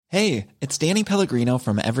Hey, it's Danny Pellegrino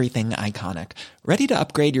from Everything Iconic. Ready to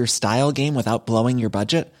upgrade your style game without blowing your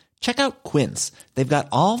budget? Check out Quince. They've got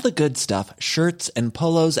all the good stuff, shirts and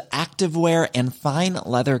polos, activewear, and fine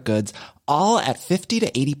leather goods, all at 50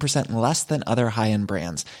 to 80% less than other high-end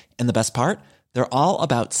brands. And the best part? They're all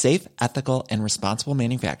about safe, ethical, and responsible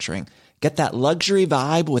manufacturing. Get that luxury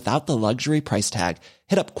vibe without the luxury price tag.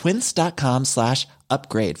 Hit up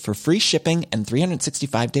quince.com/upgrade for free shipping and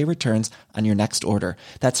 365-day returns on your next order.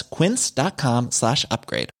 That's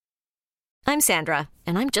quince.com/upgrade. I'm Sandra,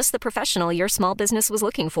 and I'm just the professional your small business was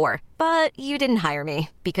looking for. But you didn't hire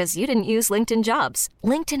me because you didn't use LinkedIn Jobs.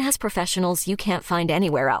 LinkedIn has professionals you can't find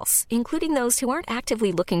anywhere else, including those who aren't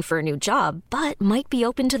actively looking for a new job, but might be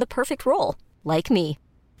open to the perfect role, like me.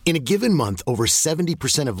 In a given month, over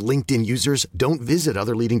 70% of LinkedIn users don't visit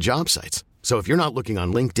other leading job sites. So if you're not looking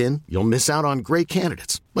on LinkedIn, you'll miss out on great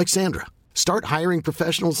candidates like Sandra. Start hiring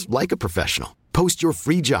professionals like a professional. Post your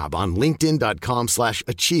free job on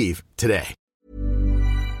linkedin.com/achieve today.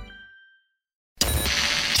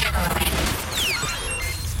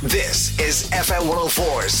 This is FM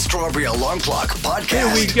 104's Strawberry Alarm Clock Podcast.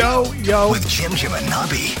 Here we go, yo. With Jim and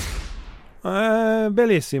Nobby.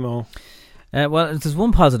 Bellissimo. Well, there's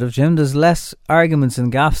one positive, Jim. There's less arguments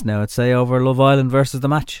and gaffes now, I'd say, over Love Island versus The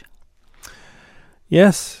Match.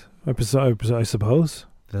 Yes, I suppose.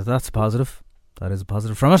 That's a positive. That is a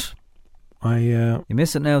positive from it. You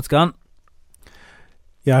miss it now, it's gone.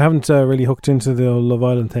 Yeah, I haven't really hooked into the Love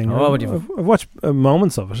Island thing. Oh, what have you? I've watched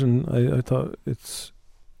moments of it, and I thought it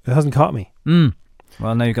hasn't caught me.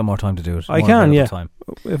 Well, now you've got more time to do it. I can, yeah. Time.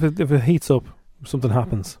 If it heats up, something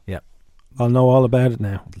happens. Yeah. I'll know all about it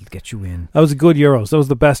now. It'll get you in. That was a good Euros. That was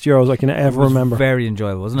the best Euros I can ever remember. Very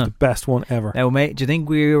enjoyable, wasn't it? The best one ever. Now, mate, do you think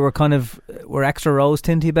we're extra rose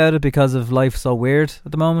tinty about it because of life so weird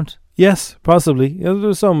at the moment? Yes, possibly. There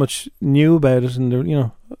was so much new about it,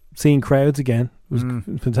 and seeing crowds again was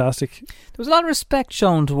fantastic. There was a lot of respect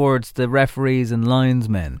shown towards the referees and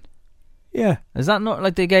linesmen. Yeah. Is that not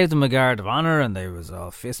like they gave them a guard of honour and there was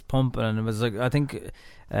all fist pumping, and it was like, I think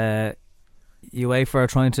UEFA are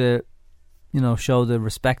trying to show the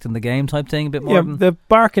respect in the game type thing a bit more. Yeah, the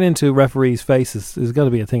barking into referees' faces has got to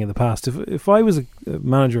be a thing of the past. If I was a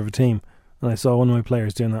manager of a team and I saw one of my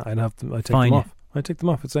players doing that, I'd take them off. I'd take them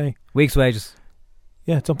off. I'd say week's wages.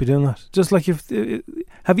 Yeah, don't be doing that. Just like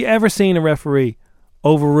have you ever seen a referee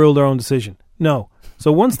overrule their own decision? No.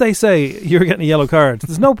 So once they say you're getting a yellow card,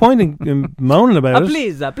 there's no point in moaning about it.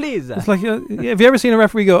 Please. It's like, have you ever seen a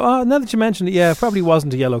referee go, oh, now that you mentioned it, yeah, it probably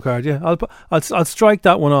wasn't a yellow card. Yeah, I'll strike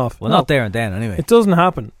that one off. Well, not there and then, anyway. It doesn't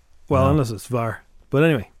happen. Well, unless it's VAR. But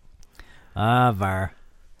anyway. VAR.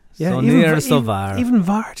 Yeah, So VAR. Even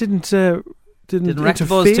VAR didn't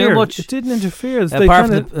interfere too much. It didn't interfere.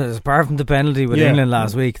 Apart from the penalty with England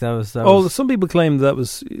last week, that was. Some people claim that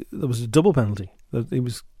was a double penalty. That he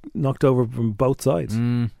was knocked over from both sides.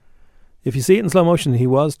 If you see it in slow motion, he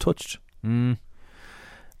was touched.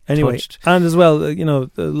 Anyway, and as well, a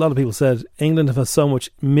lot of people said England have had so much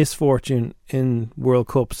misfortune in World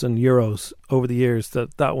Cups and Euros over the years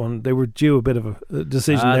that one they were due a bit of a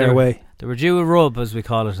decision their way. They were due a rub, as we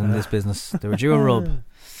call it in this business. They were due a rub.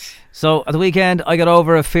 So at the weekend, I got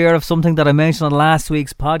over a fear of something that I mentioned on last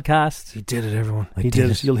week's podcast. He did it, everyone. He did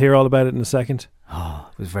it. You'll hear all about it in a second. Oh,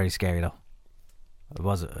 it was very scary though. It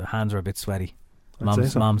was. Hands were a bit sweaty.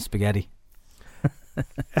 Mom's spaghetti.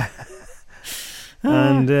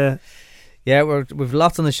 And we've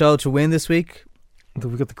lots on the show to win this week.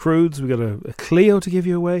 We've got the Crudes. We've got a Clio to give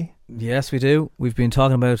you away. Yes, we do. We've been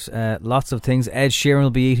talking about lots of things. Ed Sheeran will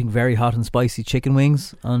be eating very hot and spicy chicken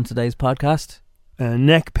wings on today's podcast.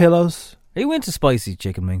 Neck pillows. Are you into spicy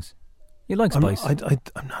chicken wings? You like spicy?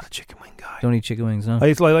 I'm not a chicken wing guy. Don't eat chicken wings, no?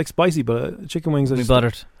 I like spicy, but chicken wings.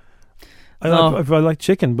 Buttered. I like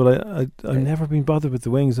chicken, but I've never been bothered with the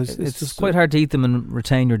wings. It's just quite hard to eat them and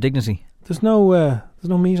retain your dignity. There's no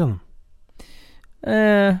meat on them.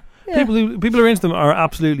 Yeah. People who are into them are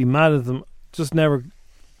absolutely mad at them. Just never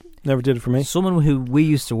did it for me. Someone who we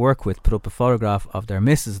used to work with put up a photograph of their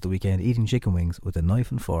missus at the weekend eating chicken wings with a knife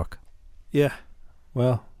and fork. Yeah,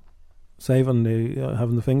 well, save on the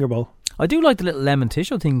having the finger bowl. I do like the little lemon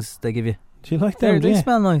tissue things they give you. Do you like them? They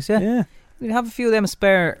smell nice, yeah. Yeah. You have a few of them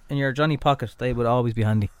spare in your Johnny pocket. They would always be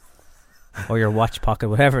handy. Or your watch pocket,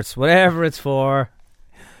 whatever it's for.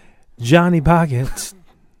 Johnny pocket.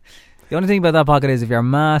 The only thing about that pocket is if your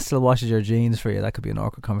ma still washes your jeans for you, that could be an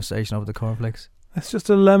awkward conversation over the cornflakes. It's just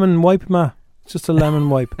a lemon wipe, ma. It's just a lemon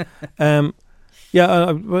wipe. Yeah,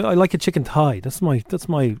 I like a chicken thigh. That's kind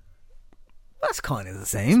of the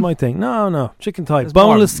same. That's my thing. No, chicken thigh, There's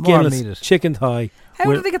boneless, more skinless chicken thigh.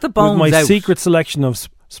 How do they get the bones with my out? secret selection of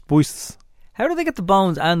spices? How do they get the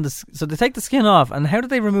bones and so they take the skin off, and how do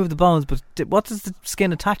they remove the bones? But what does the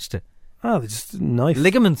skin attach to? Oh, they just knife.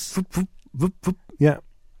 Ligaments. Yeah.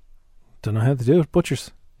 Don't know how to do it.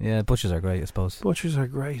 Butchers. Yeah, butchers are great, I suppose. Butchers are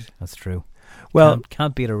great. That's true. Well,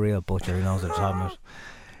 can't beat a real butcher who knows what they're talking about.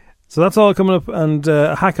 So that's all coming up, and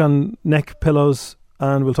a hack on neck pillows,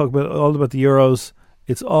 and we'll talk all about the Euros.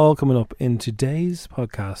 It's all coming up in today's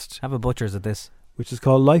podcast. Have a butcher's at this. Which is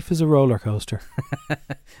called Life is a Roller Coaster.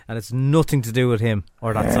 And it's nothing to do with him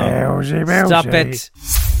or that song. Stop it.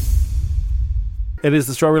 It is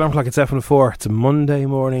the Strawberry Alarm Clock. It's F104. It's a Monday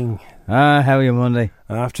morning. How are you Monday?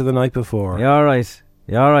 After the night before. You alright?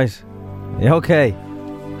 You alright? You okay?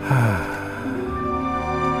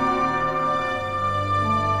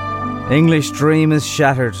 English dream is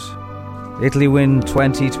shattered. Italy win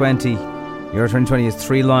 2020. Euro 2020 is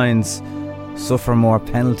 3 lines. Suffer more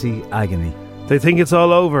penalty agony. They think it's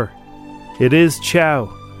all over. It is ciao.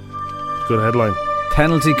 Good headline.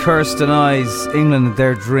 Penalty curse denies England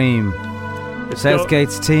their dream.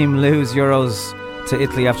 Southgate's team lose Euros to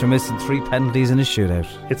Italy after missing 3 penalties in a shootout.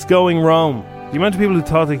 It's going Rome. The amount of people who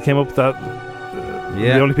thought they came up with that.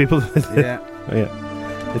 Yeah. The only people. Yeah.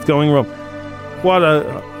 Yeah. It's going Rome. What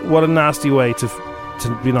a nasty way to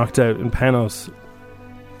be knocked out in penalties.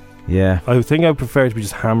 Yeah. I think I prefer to be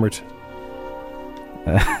just hammered.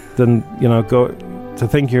 Than go to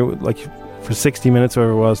think you're like for 60 minutes or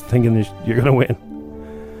whatever it was thinking you're going to win.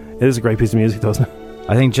 It is a great piece of music, doesn't it?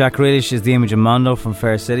 I think Jack Grealish is the image of Mondo from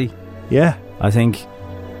Fair City. Yeah. I think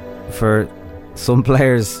for some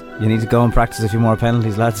players you need to go and practice a few more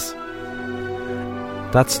penalties, lads.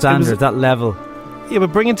 That standard, that level. Yeah,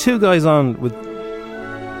 but bringing 2 guys on with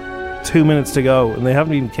 2 minutes to go and they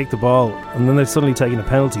haven't even kicked the ball and then they're suddenly taking a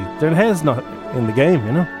penalty, their head's not in the game,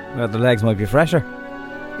 Well, their legs might be fresher.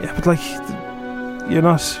 Yeah, but you're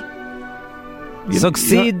not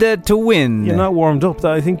succeeded to win. You're not warmed up.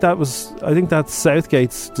 I think that's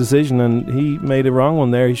Southgate's decision, and he made a wrong one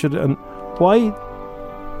there. He should. And why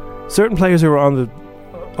certain players who were on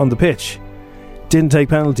the pitch didn't take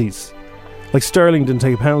penalties, like Sterling didn't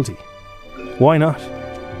take a penalty. Why not?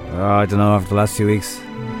 I don't know. After the last 2 weeks,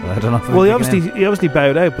 I don't know. Well, he obviously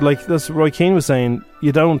bowed out, but that's what Roy Keane was saying.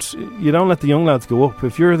 You don't let the young lads go up.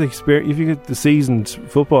 If you're if you're the seasoned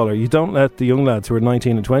footballer, you don't let the young lads who are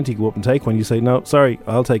 19 and 20 go up and take one. You say, no, sorry,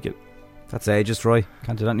 I'll take it. That's ageist, Roy.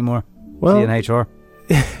 Can't do that anymore. Well, see you in HR.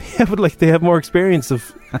 Yeah, but they have more experience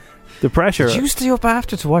of the pressure. Did you stay up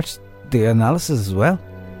after to watch the analysis as well?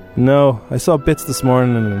 No, I saw bits this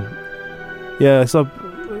morning, and it's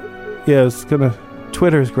kind of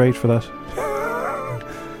Twitter is great for that.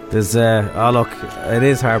 There's look, it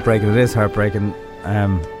is heartbreaking. There's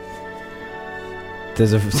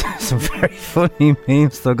some very funny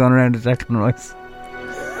memes still going around of Declan Rice.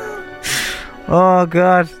 Oh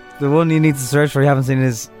God, the one you need to search for you haven't seen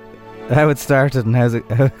is how it started and how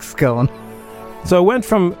it's going. So I went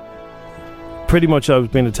from pretty much I was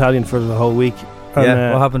being Italian for the whole week.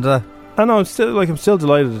 And, what happened to that? I know I'm still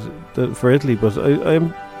delighted for Italy, but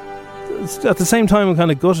I'm at the same time I'm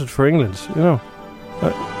kind of gutted for England.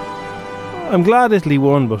 I'm glad Italy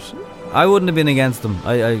won, but I wouldn't have been against them.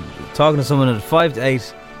 I talking to someone at 5 to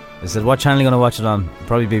 8. They said, "What channel are you going to watch it on?"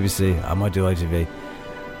 Probably BBC. I might do ITV.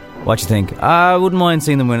 What do you think? I wouldn't mind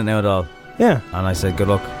seeing them win it now at all. Yeah. And I said, "Good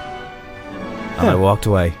luck." And I walked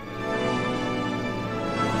away.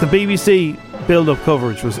 The BBC build-up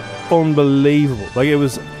coverage was unbelievable. It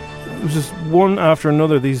was just one after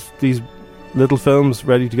another. These little films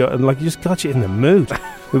ready to go, and it just got you in the mood.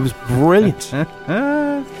 It was brilliant.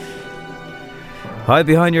 Hide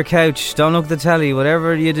behind your couch. Don't look at the telly.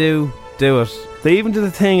 Whatever you do, do it. They even did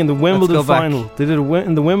a thing in the Wimbledon final. They did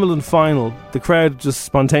in the Wimbledon final. The crowd just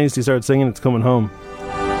spontaneously started singing "It's Coming Home."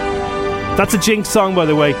 That's a jinx song, by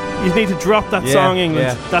the way. You need to drop that song, England.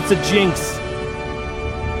 Yeah. That's a jinx.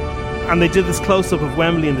 And they did this close-up of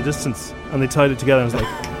Wembley in the distance, and they tied it together. And I was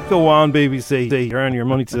like, "Go on, BBC, you're earning your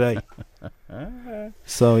money today."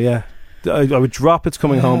 So yeah, I would drop "It's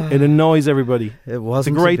Coming Home." It annoys everybody. It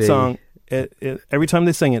wasn't. It's a great song. Every time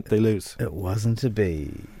they sing it, they lose. It wasn't to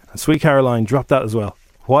be. And Sweet Caroline, drop that as well.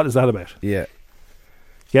 What is that about? Yeah.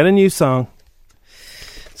 Get a new song.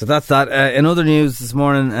 So that's that. In other news this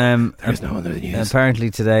morning, there's no other news. Apparently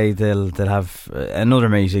today they'll have another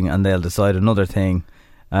meeting and they'll decide another thing.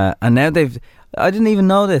 And now I didn't even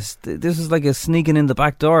know this. This is like a sneaking in the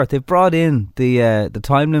back door. They've brought in the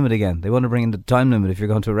time limit again. They want to bring in the time limit if you're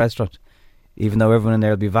going to a restaurant, even though everyone in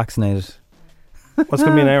there will be vaccinated. What's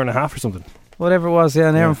going to be an hour and a half or something? Whatever it was,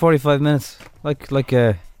 an hour and 45 minutes, like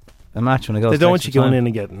a match when it goes. They don't want you going in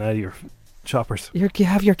and getting out of your choppers. You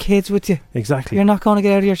have your kids with you. Exactly. You're not going to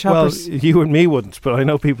get out of your choppers. Well, you and me wouldn't, but I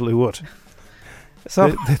know people who would.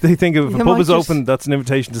 So They think if a You pub might is open, that's an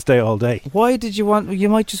invitation to stay all day. why did you want? You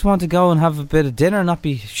might just want to go and have a bit of dinner, and not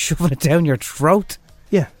be shoving it down your throat.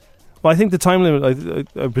 Yeah. Well, I think the time limit,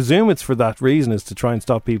 I presume it's for that reason, is to try and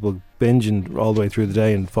stop people binging all the way through the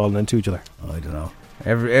day and falling into each other. I don't know.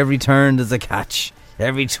 Every turn there's a catch.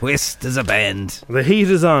 Every twist is a bend. The heat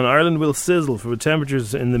is on. Ireland will sizzle for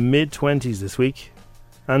temperatures in the mid-20s this week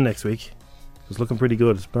and next week. It's looking pretty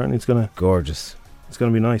good. Apparently it's going to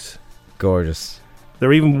be nice. Gorgeous.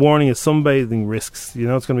 They're even warning of sunbathing risks. You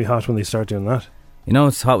know it's going to be hot when they start doing that. You know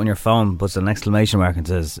it's hot when your phone puts an exclamation mark and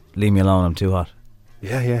says, "Leave me alone, I'm too hot."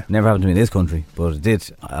 Yeah. Never happened to me in this country, but it did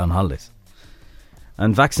on holidays.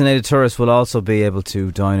 And vaccinated tourists will also be able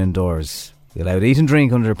to dine indoors. Be allowed to eat and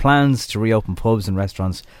drink under plans to reopen pubs and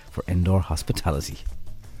restaurants for indoor hospitality.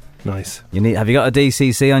 Nice. Have you got a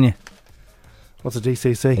DCC on you? What's a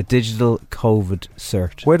DCC? A digital COVID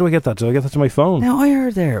cert. Where do I get that? Do I get that to my phone? Now, I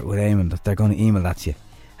heard there with Eamon that they're going to email that to you.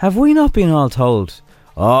 Have we not been all told,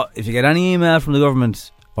 if you get any email from the government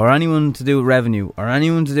or anyone to do with revenue or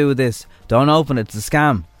anyone to do with this, don't open it, it's a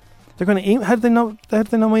scam? They're going to email. How do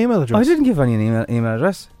they know my email address? I didn't give any email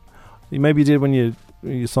address. Maybe you did when you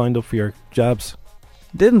signed up for your jabs.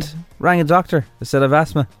 Didn't. Rang a doctor. They said I've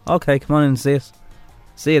asthma. Okay, come on in and see us.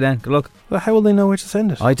 See you then. Good luck. Well, how will they know where to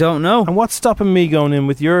send it? I don't know. And what's stopping me going in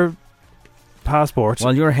with your passport?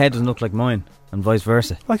 Well, your head doesn't look like mine, and vice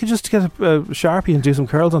versa. I could just get a Sharpie and do some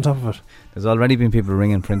curls on top of it. There's already been people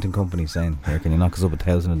ringing printing companies saying, "Here, can you knock us up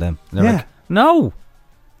 1,000 of them?" And they're Yeah. like, "No,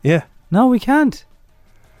 Yeah. no, we can't."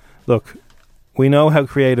 Look, we know how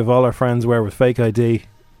creative all our friends were with fake ID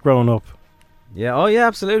growing up. Yeah. Oh, yeah.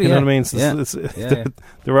 Absolutely. You know yeah. what I mean? So Yeah. Yeah.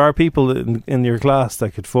 There are people in your class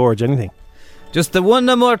that could forge anything. Just the one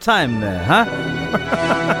more time, huh?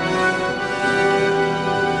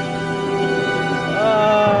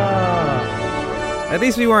 At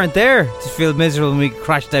least we weren't there to feel miserable when we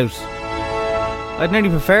crashed out. I'd nearly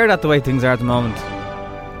prefer that the way things are at the moment.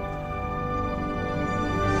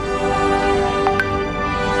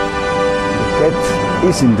 Cat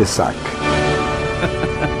is in the sack.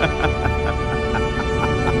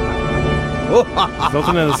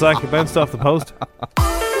 Nothing in the sack. It bounced off the post.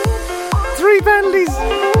 3 penalties.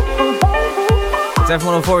 It's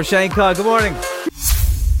F104 Shane Codd. Good morning.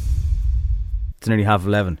 It's nearly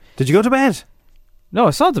 11:30. Did you go to bed? No,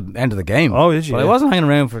 I saw the end of the game. Oh, did you? But I Yeah. wasn't hanging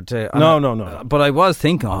around for it. No. But I was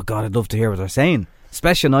thinking, oh God, I'd love to hear what they're saying,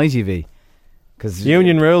 especially on ITV. Cause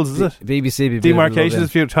Union rules, is it? BBC. Demarcation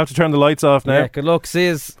dispute. Have to turn the lights off now. Yeah, good luck. See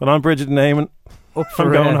us. But I'm Bridget and Eamon. Up for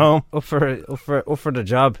I'm going home. Up for the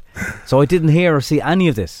job. So I didn't hear or see any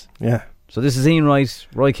of this. Yeah. So this is Ian Wright,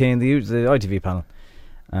 Roy Keane, the ITV panel,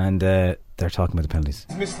 and they're talking about the penalties.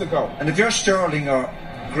 Missed the goal. And if you're Sterling or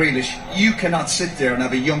Grealish, you cannot sit there and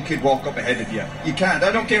have a young kid walk up ahead of you. You can't.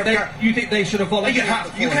 I don't care. You think they should have volunteered?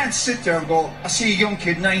 You can't sit there and go, I see a young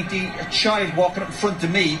kid, 90, a child walking up in front of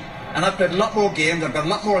me, and I've played a lot more games, I've got a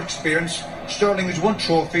lot more experience. Sterling has won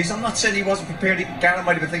trophies. I'm not saying he wasn't prepared. Gareth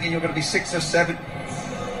might have been thinking you're going to be 6 or 7.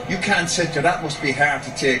 You can't sit there. That must be hard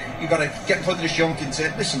to take. You've got to get in front of this young kid and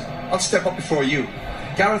say, listen, I'll step up before you.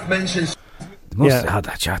 Gareth mentions... They must have had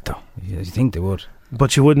that chat though. You think they would?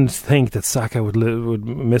 But you wouldn't think that Saka would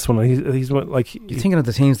miss one. He's like... You're thinking of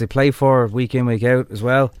the teams they play for week in, week out as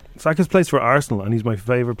well. Saka's plays for Arsenal and he's my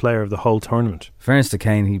favourite player of the whole tournament. Fairness to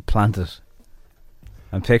Kane, he planted.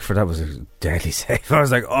 And Pickford, that was a deadly save. I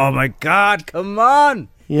was like, oh my God, come on.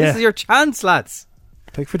 Yeah. This is your chance, lads.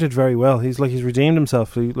 Pickford did very well. He's redeemed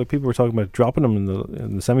himself. People were talking about dropping him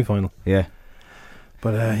in the semi-final. Yeah.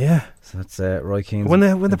 But yeah. So that's Roy Keane. When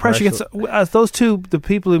the pressure gets, as those two, the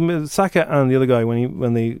people who, Saka and the other guy,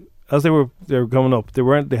 when they were coming up,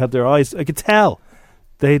 they had their eyes. I could tell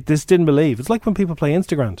they just didn't believe. It's like when people play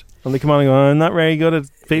Instagram and they come on and go, I'm not very good at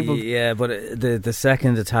people. Yeah, but the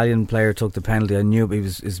second Italian player took the penalty, I knew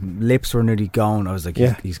his lips were nearly gone. I was like,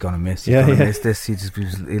 he's going to miss. He's going to miss this. He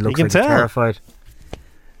looks like he's terrified.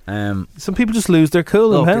 Some people just lose their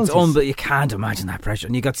cool in penalties. But you can't imagine that pressure.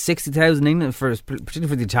 And you got 60,000 England, particularly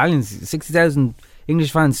for the Italians, 60,000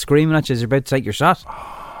 English fans screaming at you as you're about to take your shot.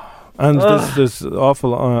 And there's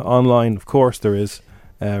awful online, of course there is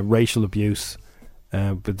racial abuse,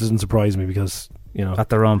 but it doesn't surprise me because at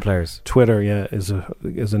their own players. Twitter, is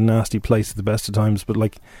a nasty place at the best of times. But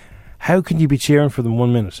like, how can you be cheering for them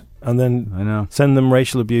 1 minute and then send them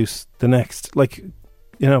racial abuse the next? Like,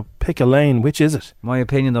 pick a lane. Which is it? My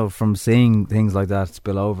opinion, though, from seeing things like that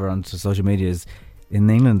spill over onto social media is, in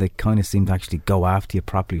England, they kind of seem to actually go after you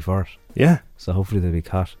properly for it. Yeah. So hopefully they'll be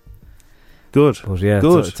caught. Good. But yeah,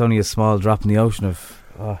 good. It's only a small drop in the ocean of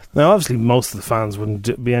Now, obviously, most of the fans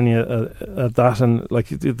wouldn't be any at that, and like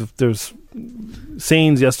there's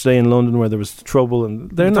scenes yesterday in London where there was trouble,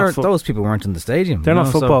 and those people weren't in the stadium. They're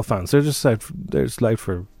not football fans. They're just out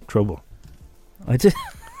for trouble. I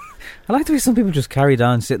like the way some people just carried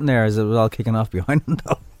on sitting there as it was all kicking off behind them,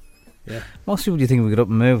 though. Yeah, most people, do you think, would get up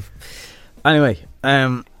and move? Anyway,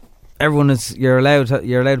 everyone you're allowed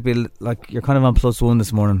to be like, you're kind of on +1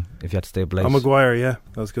 this morning if you had to stay up late. Maguire, yeah,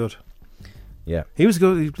 that was good. Yeah, he was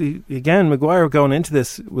good. Again, Maguire going into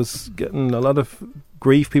this was getting a lot of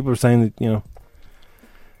grief. People were saying that, you know,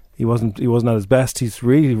 he wasn't at his best. He's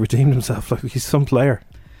really redeemed himself. Like, he's some player.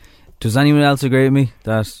 Does anyone else agree with me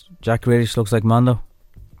that Jack Grealish looks like Mondo?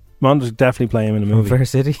 Mondo's definitely playing him in a movie. From Fair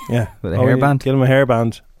City? Yeah, with a hairband. Get him a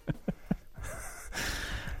hairband.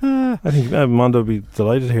 I think Mondo would be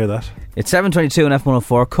delighted to hear that. It's 7:22 on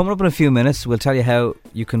F104. Coming up in a few minutes, we'll tell you how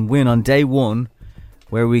you can win on day one,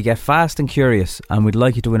 where we get fast and curious, and we'd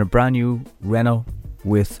like you to win a brand new Renault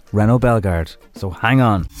with Renault Bellegarde. So hang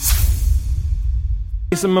on.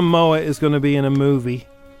 Jason Momoa is going to be in a movie.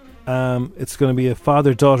 It's going to be a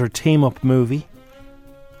father-daughter team-up movie,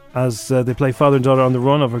 as they play father and daughter on the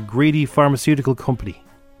run of a greedy pharmaceutical company.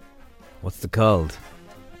 What's it called?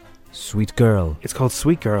 Sweet Girl. It's called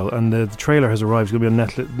Sweet Girl, and the trailer has arrived. It's going to be on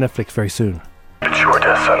Netflix very soon. It's your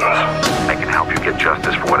death sentence. I can help you get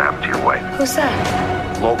justice for what happened to your wife. Who's that?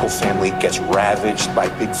 Local family gets ravaged by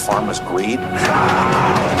Big Pharma's greed.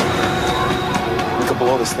 We could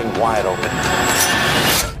blow this thing wide open.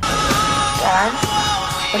 Dad,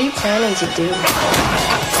 what are you planning to do?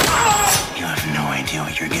 You have no idea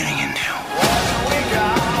what you're getting into.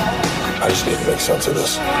 I just need to make sense of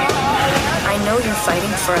this. I know you're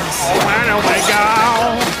fighting for us.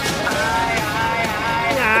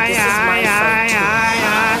 This is my fight too.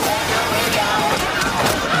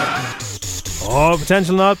 Oh,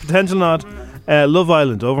 potential not. Love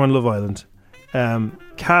Island, over on Love Island.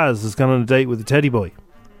 Kaz has gone on a date with a teddy boy.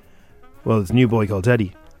 Well, it's a new boy called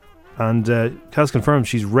Teddy. And Kaz confirms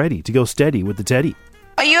she's ready to go steady with the teddy.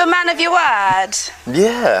 Are you a man of your word?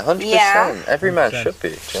 Yeah, 100%. Yeah. Every man should be.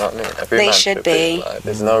 Do you know what I mean? Every They man should be. Like,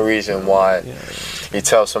 there's no reason why you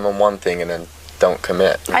tell someone one thing and then don't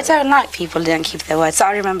commit. I don't like people who don't keep their word, so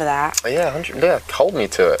I remember that. Yeah, 100. Yeah, hold me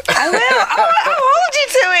to it. I will. I'll hold you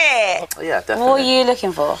to it. Yeah, definitely. What are you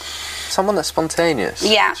looking for? Someone that's spontaneous.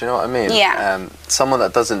 Yeah. Do you know what I mean? Yeah. Someone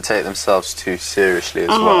that doesn't take themselves too seriously as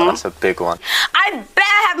well. That's a big one. I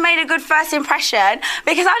better have made a good first impression,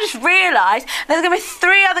 because I just realised there's going to be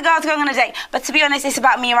 3 other girls going on a date. But to be honest, it's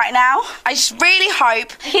about me right now. I just really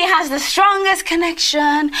hope he has the strongest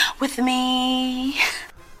connection with me.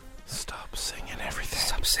 Stop singing everything.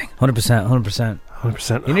 Stop singing. 100%.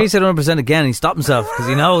 100%. You know, he said 100% again. He stopped himself because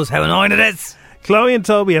he knows how annoying it is. Chloe and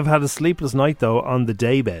Toby have had a sleepless night, though, on the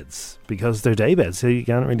day beds, because they're day beds, so you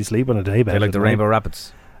can't really sleep on a day bed. They're like the Rainbow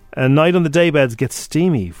Rapids. A night on the day beds gets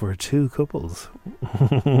steamy for 2 couples.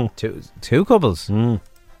 Two couples? So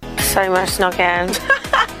much snogging.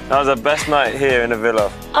 That was the best night here in the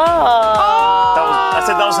villa. Oh. I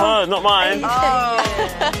said that was hers, not mine.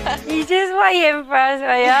 You just waiting for us,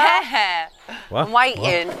 are you? Yeah. What? I'm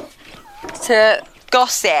waiting to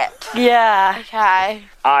gossip. Yeah. Okay.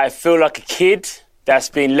 I feel like a kid that's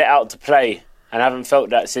been let out to play, and I haven't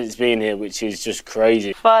felt that since being here, which is just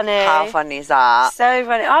crazy. Funny. How funny is that? So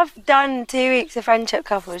funny. I've done 2 weeks of friendship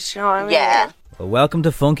couples, do you know what I mean? Yeah. Well, welcome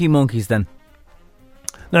to Funky Monkeys then.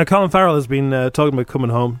 Now, Colin Farrell has been talking about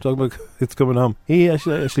coming home. It's coming home. He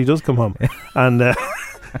actually does come home. And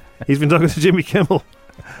he's been talking to Jimmy Kimmel.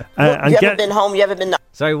 You haven't been home? You haven't been...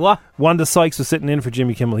 Sorry, what? Wanda Sykes was sitting in for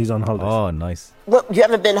Jimmy Kimmel. He's on holidays. Oh, nice. Well, you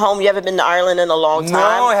haven't been home? You haven't been to Ireland in a long time?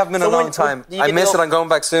 No, I haven't been in a long time. I miss it. I'm going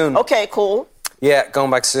back soon. Okay, cool. Yeah,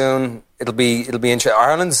 going back soon. It'll be interesting.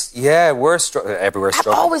 Ireland's, we're everywhere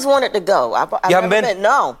struggling. I've always wanted to go. I've you haven't been?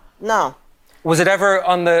 No. Was it ever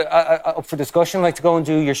on the up for discussion, like to go and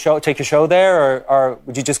do your show, take your show there, or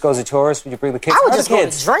would you just go as a tourist? Would you bring the kids? I would just go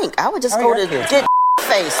to drink. I would just go to get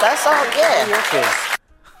face. That's all. Yeah.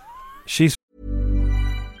 She's.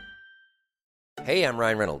 Hey, I'm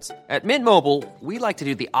Ryan Reynolds. At Mint Mobile, we like to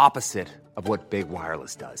do the opposite of what Big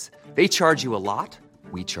Wireless does. They charge you a lot.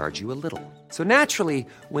 We charge you a little. So naturally,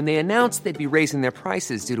 when they announced they'd be raising their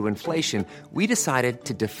prices due to inflation, we decided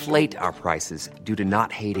to deflate our prices due to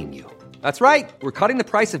not hating you. That's right. We're cutting the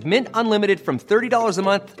price of Mint Unlimited from $30 a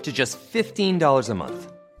month to just $15 a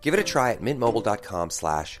month. Give it a try at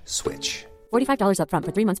mintmobile.com/switch. $45 up front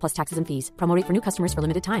for 3 months plus taxes and fees. Promo rate for new customers for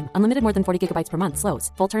limited time. Unlimited more than 40 gigabytes per month.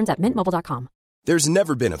 Slows full terms at mintmobile.com. There's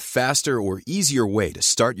never been a faster or easier way to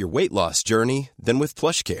start your weight loss journey than with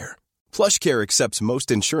PlushCare. PlushCare accepts most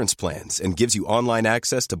insurance plans and gives you online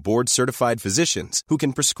access to board-certified physicians who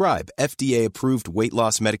can prescribe FDA-approved weight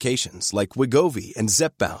loss medications like Wegovy and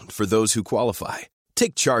Zepbound for those who qualify.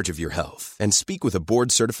 Take charge of your health and speak with a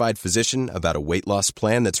board-certified physician about a weight loss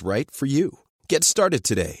plan that's right for you. Get started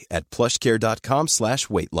today at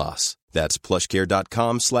plushcare.com/weight-loss. That's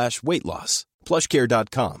plushcare.com/weight-loss.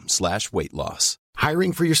 plushcare.com/weight-loss.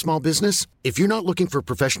 Hiring for your small business? If you're not looking for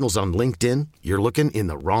professionals on LinkedIn, you're looking in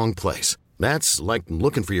the wrong place. That's like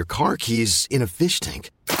looking for your car keys in a fish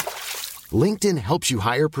tank. LinkedIn helps you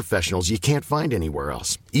hire professionals you can't find anywhere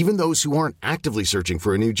else, even those who aren't actively searching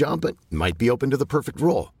for a new job but might be open to the perfect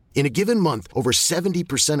role. In a given month, over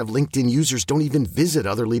 70% of LinkedIn users don't even visit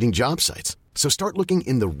other leading job sites. So start looking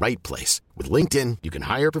in the right place. With LinkedIn, you can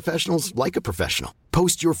hire professionals like a professional.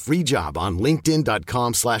 Post your free job on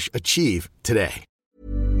linkedin.com/achieve today.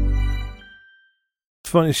 It's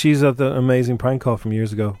funny, she's at the amazing prank call from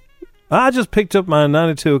years ago. I just picked up my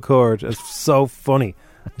 92 Accord. It's so funny.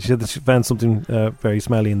 She said that she found something very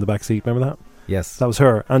smelly in the back seat. Remember that? Yes. That was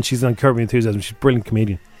her. And she's on Curb Your Enthusiasm. She's a brilliant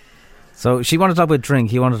comedian. So she wanted to talk about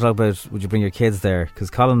drink. He wanted to talk about, would you bring your kids there? Because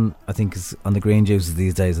Colin, I think, is on the green juices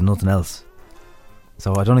these days and nothing else.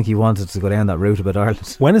 So I don't think he wanted to go down that route about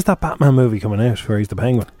Ireland. When is that Batman movie coming out where he's the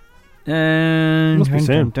Penguin? Must be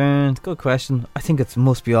soon. Good question. I think it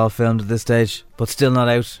must be all filmed at this stage, but still not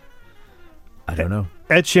out. I don't know.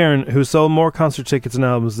 Ed Sheeran, who sold more concert tickets and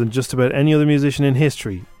albums than just about any other musician in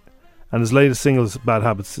history, and his latest single, Bad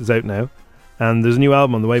Habits, is out now. And there's a new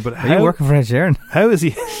album on the way. But Are you working for Ed Sheeran? How is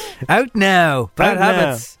he out now? Bad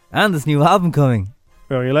Habits now. And this new album coming.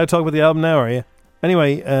 Oh, are you allowed to talk about the album now? Are you?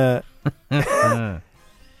 Anyway,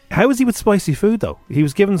 how is he with spicy food though? He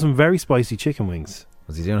was given some very spicy chicken wings.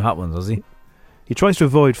 Was he doing hot ones? Was he? He tries to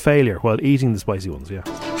avoid failure while eating the spicy ones. Yeah.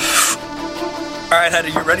 All right, Heather,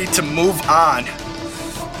 you ready to move on?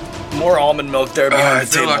 More almond milk there behind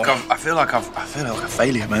the table. I feel like a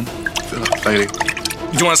failure, man. I feel like a failure.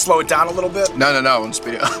 Do you want to slow it down a little bit? No, I want to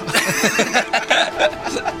speed it up.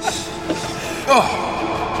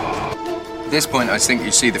 At this point, I think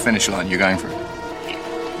you see the finish line you're going for.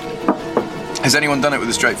 Has anyone done it with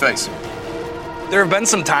a straight face? There have been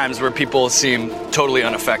some times where people seem totally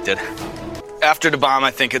unaffected. After the bomb,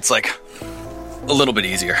 I think it's like a little bit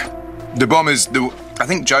easier. The bomb is I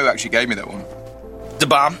think Joe actually gave me that one. The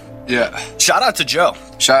bomb? Yeah. Shout out to Joe.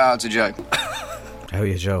 Shout out to Joe. How are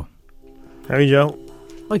you, Joe? How are you, Joe?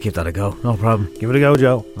 I'll give that a go. No problem. Give it a go,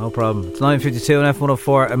 Joe. No problem. It's 9:52 on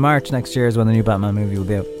F104. In March next year is when the new Batman movie will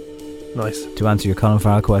be out. Nice. To answer your Colin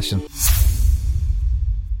Farrell question.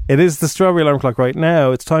 It is the Strawberry Alarm Clock right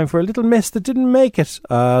now. It's time for a little miss that didn't make it.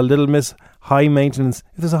 Little Miss High Maintenance.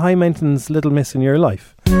 If there's a high maintenance Little Miss in your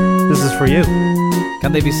life, this is for you.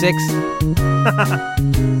 Can they be 6?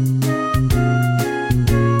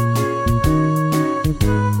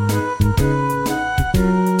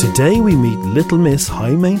 Today we meet Little Miss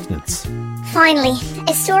High Maintenance. Finally,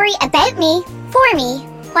 a story about me, for me,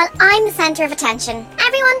 while I'm the centre of attention.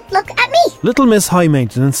 Everyone, look at me. Little Miss High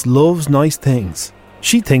Maintenance loves nice things.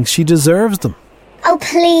 She thinks she deserves them. Oh,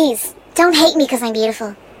 please, don't hate me because I'm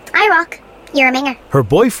beautiful. I rock. You're a minger. Her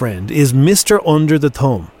boyfriend is Mr. Under the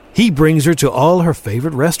Thumb. He brings her to all her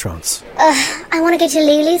favourite restaurants. I want to go to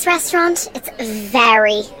Lulu's restaurant. It's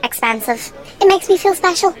very expensive. It makes me feel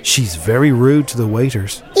special. She's very rude to the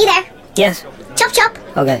waiters. You there? Yes. Chop chop.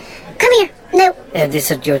 Okay. Come here. No.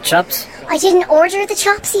 These are your chops? I didn't order the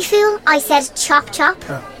chops, you fool. I said chop chop.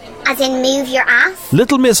 Oh. As in move your ass.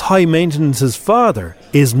 Little Miss High Maintenance's father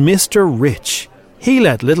is Mr. Rich. He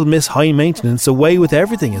let Little Miss High Maintenance away with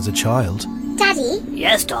everything as a child. Daddy?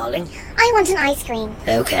 Yes, darling? I want an ice cream.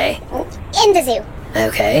 Okay. In the zoo.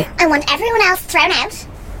 Okay. I want everyone else thrown out.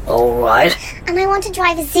 Alright. And I want to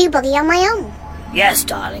drive a zoo buggy on my own. Yes,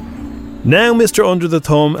 darling. Now Mr. Under the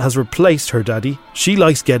Thumb has replaced her daddy. She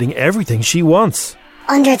likes getting everything she wants.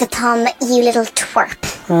 Under the thumb, you little twerp.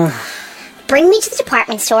 Bring me to the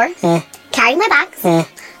department store. Carry my bags.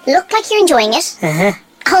 Look like you're enjoying it.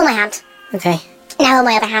 Hold my hand. Okay. Now hold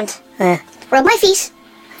my other hand. Rub my feet.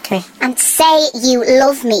 Okay. And say you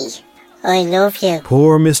love me. I love you.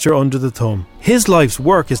 Poor Mr. Under the Thumb. His life's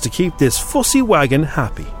work is to keep this fussy wagon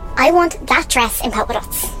happy. I want that dress in polka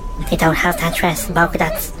dots. They don't have that dress in polka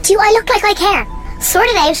dots. Do I look like I care? Sort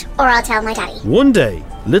it out or I'll tell my daddy. One day,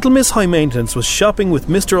 Little Miss High Maintenance was shopping with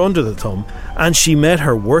Mr. Under the Thumb and she met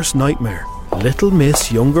her worst nightmare, Little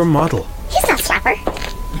Miss Younger Model. He's not Slapper.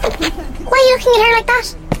 Why are you looking at her like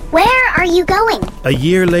that? Where are you going? A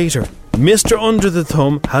year later, Mr. Under the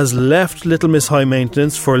Thumb has left Little Miss High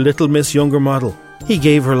Maintenance for Little Miss Younger Model. He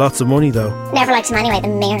gave her lots of money though. Never liked him anyway, the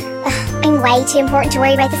mayor. I'm way too important to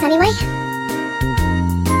worry about this anyway.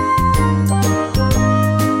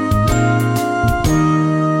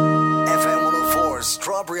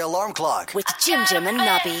 Victoria Alarm Clock. With Jim and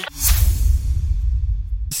Nobby.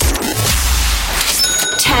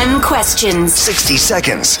 10 questions. 60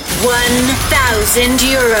 seconds.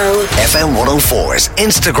 €1,000. FM 104's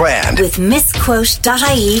Instagram. With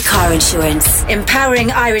misquote.ie car insurance. Empowering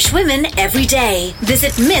Irish women every day.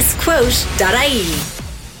 Visit misquote.ie.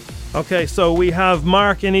 Okay, so we have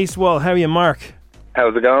Mark in East Wall. How are you, Mark?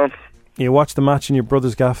 How's it going? You watched the match in your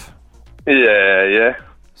brother's gaff? Yeah.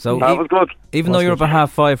 So that was good. Even though you're up at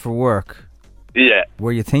 5:30 for work, yeah.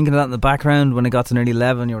 Were you thinking of that in the background when it got to nearly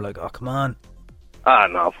 11? You were like, oh, come on.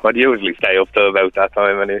 No. I'd usually stay up till about that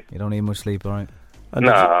time anyway. You don't need much sleep, all right?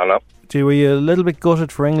 No. Were you a little bit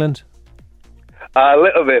gutted for England? A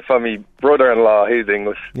little bit for me brother-in-law. He's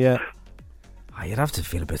English. Yeah. You'd have to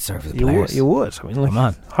feel a bit sorry for the players. You would. I mean, like, come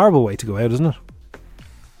on. Horrible way to go out, isn't it?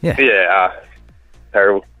 Yeah. Yeah.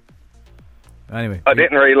 Terrible. Anyway. I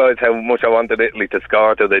didn't realise how much I wanted Italy to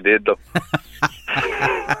score till they did, though.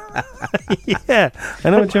 Yeah, I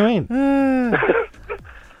know what you mean.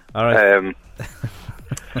 All right.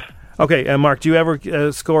 Okay, Mark, do you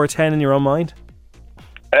ever score a 10 in your own mind?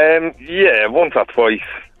 Yeah, once or twice.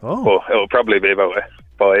 Oh. But it'll probably be about a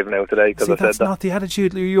 5 now today because I said that's that. not the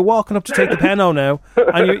attitude. You're walking up to take the penno now,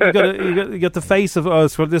 and you got the face of,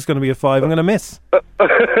 this is going to be a 5. I'm going to miss.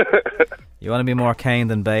 You want to be more Kane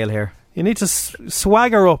than Bale here. You need to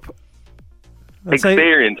swagger up.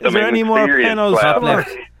 Experience. Is there any more pennos?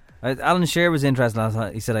 Alan Shearer was interested last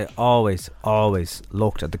night. He said, I always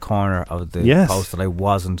looked at the corner of the post that I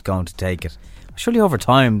wasn't going to take it. Surely over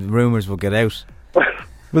time, rumours will get out. But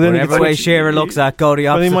then whatever way Shearer looks at, go the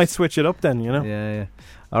opposite. But he might switch it up then, you know? Yeah.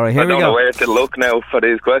 All right, here we go. I don't know where to look now for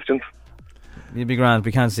these questions. You'll be grand,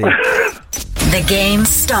 we can't see it. The game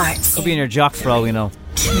starts. Could be in your jock throw, you know.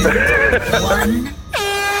 1.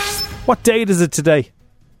 What date is it today?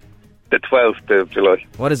 The 12th of July.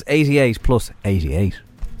 What is 88 plus 88?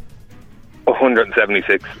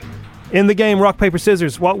 176. In the game Rock, Paper,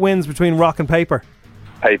 Scissors, what wins between rock and paper?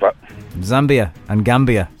 Paper. Zambia and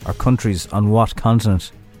Gambia are countries on what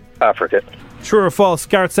continent? Africa. True or false?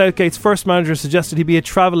 Gareth Southgate's first manager suggested he be a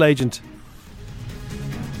travel agent.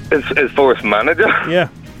 His first manager? Yeah.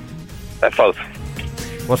 False.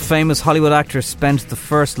 What famous Hollywood actor spent the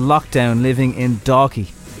first lockdown living in Dalkey?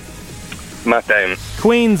 Matt Damon.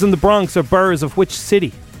 Queens and the Bronx are boroughs of which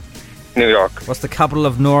city? New York. What's the capital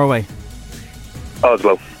of Norway?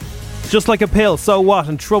 Oslo. Just Like a Pill, So What,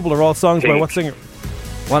 and Trouble are all songs by what singer?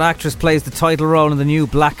 What actress plays the title role in the new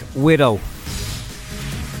Black Widow?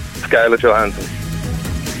 Scarlett Johansson.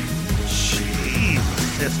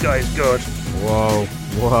 Jeez, this guy's good. Whoa.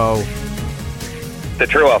 The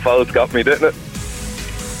true or false got me, didn't it?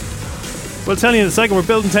 We'll tell you in a second. We're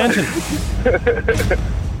building tension.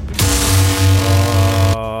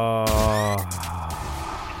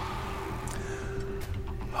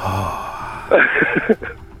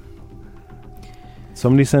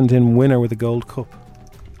 Somebody sent in winner with a gold cup.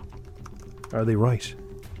 Are they right?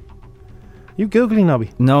 You Googling, Nobby?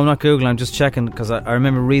 No, I'm not Googling. I'm just checking because I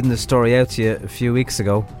remember reading this story out to you a few weeks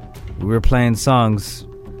ago. We were playing songs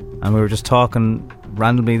and we were just talking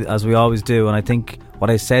randomly as we always do, and I think what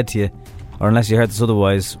I said to you, or unless you heard this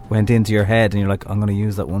otherwise, went into your head and you're like, I'm going to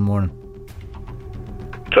use that one morning.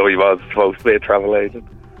 So he was supposed to be a travel agent?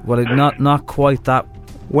 Well, not quite that.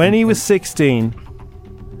 When he was 16,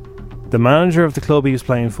 the manager of the club he was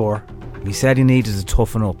playing for, he said he needed to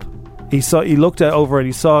toughen up. He looked over and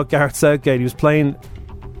he saw Gareth Southgate. He was playing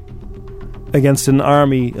against an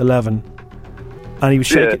Army 11, and he was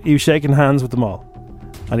shaking hands with them all.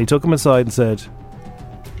 And he took him aside and said,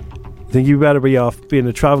 I think you better be off being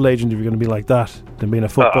a travel agent if you're going to be like that than being a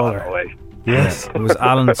footballer. No way. Yes. It was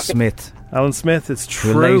Alan Smith. Alan Smith, it's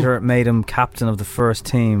true. Who later made him captain of the first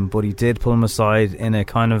team, but he did pull him aside in a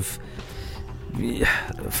kind of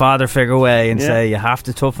father figure way and say you have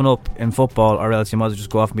to toughen up in football or else you might as well just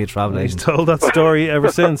go off and be a travel agent. He's told that story ever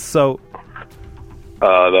since, so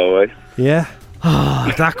no way. Yeah.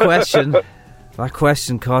 That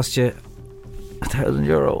question cost you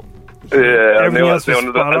 €1,000. Yeah, I knew it as soon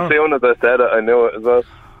as I said it. I knew it as well.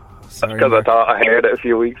 Because I thought I heard it a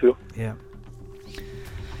few weeks ago. Yeah.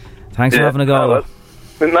 Thanks for having a go.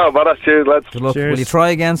 No, but that's cheers, lads. Good luck. Will you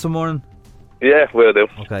try again some morning? Yeah, will do.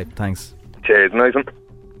 Okay, thanks. Cheers, nice one.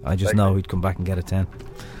 I just know he'd come back and get a 10.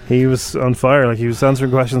 He was on fire, like he was answering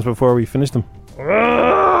questions before we finished them.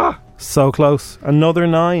 So close. Another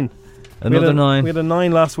 9. Another 9. We had a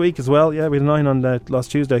 9 last week as well. Yeah, we had a 9 on last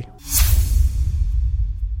Tuesday.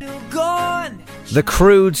 The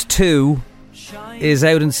Croods 2 is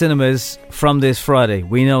out in cinemas from this Friday.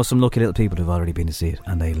 We know some lucky little people who've already been to see it,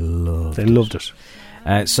 and they loved it.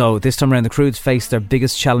 So this time around, the Croods face their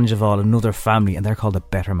biggest challenge of all, another family, and they're called the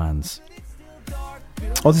Bettermans.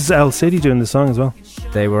 Oh, this is El City doing the song as well.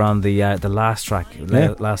 They were on the last track,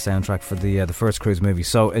 last soundtrack for the first Croods movie.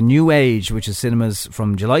 So A New Age, which is cinemas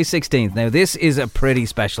from July 16th. Now, this is a pretty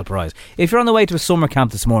special prize. If you're on the way to a summer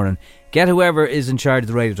camp this morning, get whoever is in charge of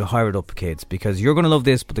the radio to hire it up, kids, because you're going to love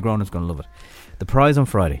this, but the grown-ups are going to love it. The prize on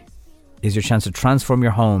Friday is your chance to transform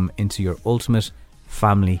your home into your ultimate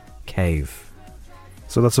family cave.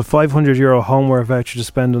 So that's a €500 homeware voucher to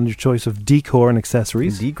spend on your choice of decor and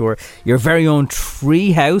accessories. Decor. Your very own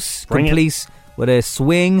tree house, complete with a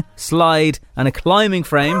swing, slide and a climbing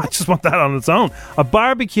frame. I just want that on its own. A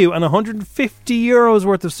barbecue and €150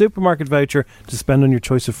 worth of supermarket voucher to spend on your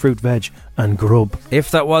choice of fruit, veg and grub.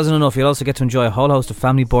 If that wasn't enough, you'll also get to enjoy a whole host of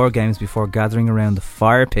family board games before gathering around the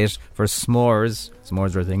fire pit for s'mores.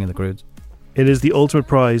 S'mores are a thing in the Croods. It is the ultimate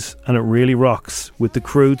prize and it really rocks with the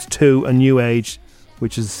Croods 2 A New Age,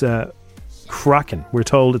 which is cracking. We're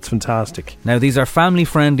told it's fantastic. Now, these are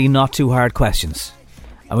family-friendly, not too hard questions.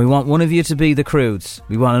 And we want one of you to be the Croods.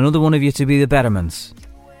 We want another one of you to be the Bettermans.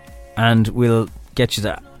 And we'll get you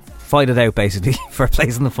to fight it out, basically, for a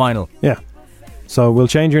place in the final. Yeah. So we'll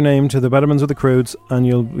change your name to the Bettermans or the Croods, and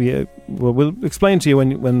you'll be, we'll explain to you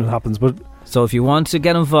when it happens. But so if you want to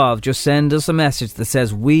get involved, just send us a message that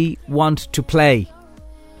says, "We want to play."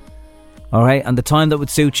 Alright, and the time that would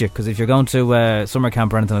suit you, because if you're going to summer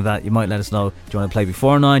camp or anything like that, you might let us know. Do you want to play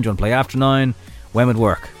before 9? Do you want to play after 9? When would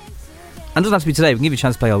work? And it doesn't have to be today, we can give you a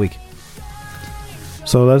chance to play all week.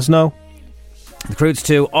 So let us know. The Croods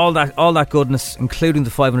 2, all that goodness, including the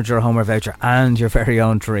 €500 homeware voucher and your very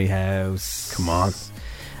own tree house. Come on.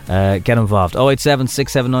 Get involved. 087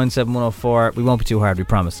 679 7104. We won't be too hard, we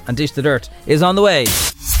promise. And Dish the Dirt is on the way.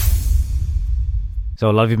 So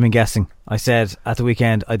a lot of you have been guessing. I said at the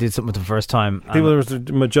weekend I did something for the first time. People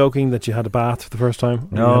were joking that you had a bath for the first time.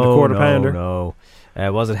 No, you had a quarter pounder. No.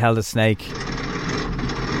 Was it held a snake?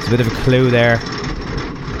 It's a bit of a clue there.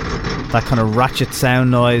 That kind of ratchet sound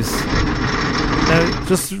noise. Now,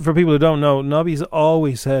 just for people who don't know, Nobby's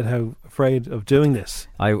always said how afraid of doing this.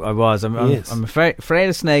 I was. I'm afraid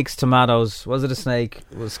of snakes, tomatoes. Was it a snake?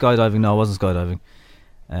 Was skydiving? No, it wasn't skydiving.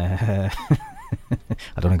 I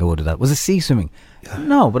don't think I would do that. Was it sea swimming?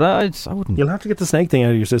 No, but I wouldn't. You'll have to get the snake thing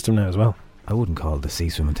out of your system now as well. I wouldn't call the sea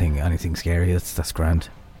swimming thing anything scary. That's grand.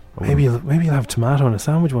 Maybe you'll have tomato in a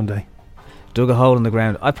sandwich one day. Dug a hole in the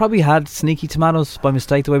ground. I probably had sneaky tomatoes by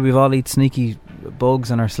mistake, the way we've all eat sneaky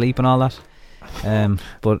bugs in our sleep and all that.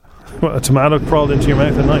 But a tomato crawled into your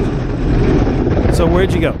mouth at night. So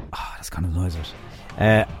where'd you go? Oh, that's kind of noise.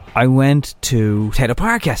 I went to Taylor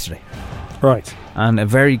Park yesterday. Right. And a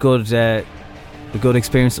very good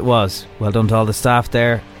experience it was. Well done to all the staff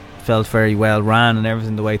there. Felt very well ran and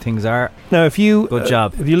everything the way things are. Now, good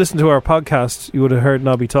job. If you listen to our podcast, you would have heard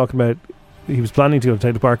Nobby talking about he was planning to go to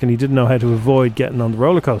Taylor Park and he didn't know how to avoid getting on the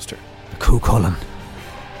roller coaster. The Cuchulainn,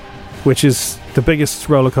 which is the biggest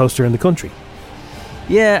roller coaster in the country.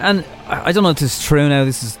 Yeah, and I don't know if this is true now.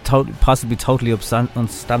 This is possibly totally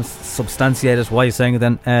unsubstantiated. Why are you saying it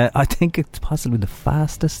then? I think it's possibly the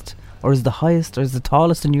fastest, or is the highest, or is the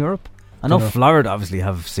tallest in Europe. I know Florida obviously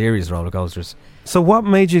have serious roller coasters. So what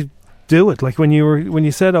made you do it? Like when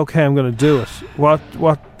you said, "Okay, I'm going to do it."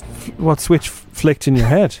 What switch flicked in your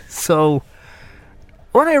head? So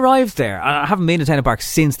when I arrived there, I haven't been to Taylor Park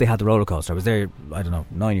since they had the roller coaster. I was there,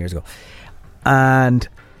 9 years ago, and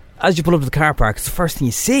as you pull up to the car park, it's the first thing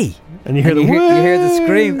you see, and you hear the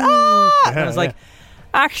scream. Ah! And I was like,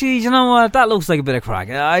 actually, you know what? That looks like a bit of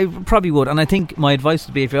crack. I probably would, and I think my advice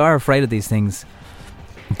would be, if you are afraid of these things,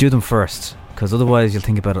 do them first, because otherwise you'll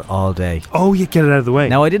think about it all day. Oh, you get it out of the way.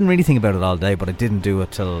 Now, I didn't really think about it all day, but I didn't do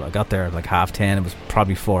it till I got there at like 10:30. It was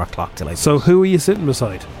probably 4 o'clock till I did. So who were you sitting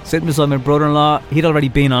beside? Sitting beside my brother-in-law. He'd already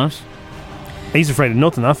been on it. He's afraid of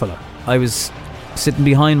nothing, that fella. I was sitting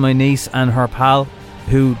behind my niece and her pal,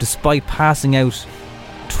 who, despite passing out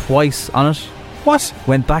twice on it,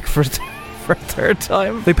 went back for a third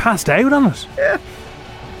time. They passed out on it? Yeah.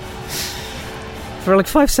 For like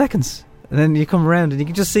 5 seconds. And then you come around and you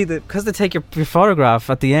can just see that, because they take your photograph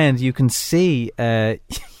at the end, you can see your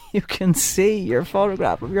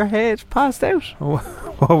photograph of your head passed out.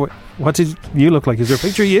 What did you look like? Is there a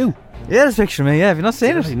picture of you? Yeah, there's a picture of me. Yeah, have you not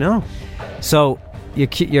seen it? I know. So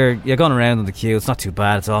you're going around on the queue. It's not too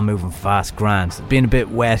bad. It's all moving fast, grand. It's been a bit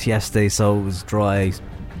wet yesterday, so it was dry,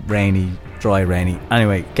 rainy.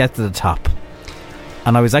 Anyway, get to the top,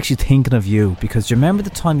 and I was actually thinking of you, because do you remember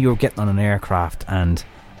the time you were getting on an aircraft and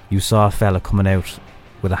you saw a fella coming out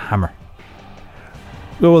with a hammer?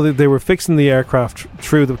 Well, they were fixing the aircraft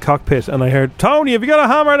through the cockpit, and I heard, Tony, have you got a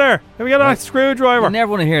hammer there? Have you got a screwdriver? I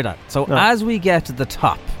never want to hear that. So No. as we get to the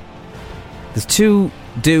top, there's two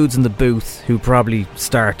dudes in the booth who probably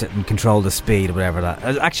start it and control the speed or whatever that.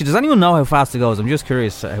 Actually, does anyone know how fast it goes? I'm just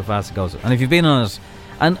curious how fast it goes. And if you've been on it,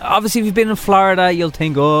 and obviously if you've been in Florida, you'll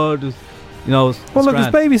think, well, look,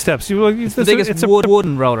 there's baby steps. It's the biggest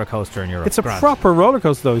wooden roller coaster in Europe. It's a proper roller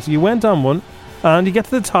coaster, though. So you went on one, and you get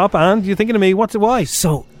to the top, and you're thinking to me, why?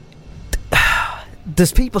 So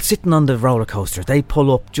there's people sitting on the roller coaster. They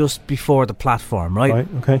pull up just before the platform, right? Right,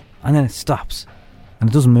 okay. And then it stops, and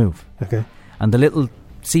it doesn't move. Okay. And the little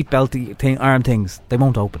seatbelt thing, arm things, they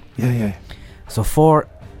won't open. Yeah. So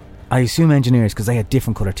I assume engineers, because they had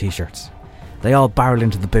different colour T-shirts, they all barreled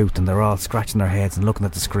into the booth and they're all scratching their heads and looking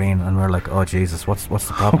at the screen, and we're like, oh Jesus, what's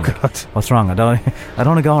the problem? Oh God. What's wrong? I don't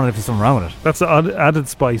want to go on it if there's something wrong with it. That's the added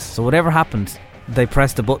spice. So whatever happened, they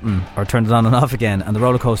pressed the button or turned it on and off again, and the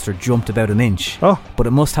roller coaster jumped about an inch. Oh. But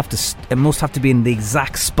it must have to be in the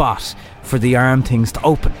exact spot for the arm things to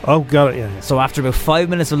open. Oh, got it. Yeah. So after about 5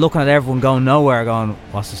 minutes of looking at everyone going nowhere, going,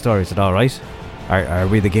 what's the story? Is it all right? Are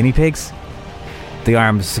we the guinea pigs? The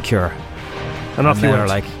arm is secure. And off you they're went.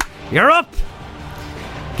 like, you're up!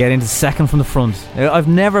 Get into second from the front. I've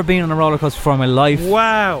never been on a roller coaster before in my life.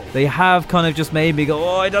 Wow. They have kind of just made me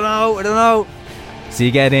go, I don't know. So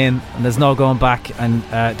you get in, and there's no going back, and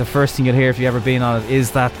the first thing you'll hear if you've ever been on it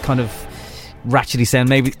is that kind of ratchety sound.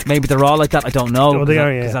 Maybe they're all like that, I don't know. Oh, they are,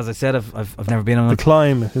 yeah. Because as I said, I've never been on one. The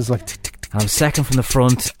climb is like tick, tick, tick. And I'm second from the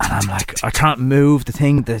front, and I'm like, I can't move. The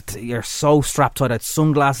thing that you're so strapped tight. I had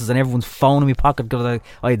sunglasses and everyone's phone in my pocket because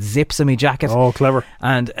I had zips in my jacket. Oh, clever.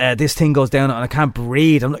 And this thing goes down and I can't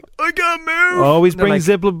breathe. I'm like, I can't move. Always And they're bring like,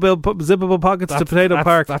 zippable pockets to Potato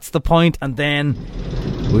Park. That's the point. And then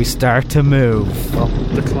we start to move up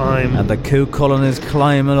the climb, and the Cú Chulainn is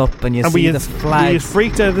climbing up, and you see the flag. Were you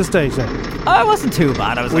freaked out at this stage then? I wasn't too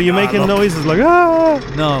bad. I was. Were like, you making noises like ah?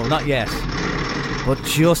 No, not yet. But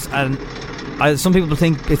just some people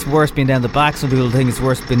think it's worse being down the back. Some people think it's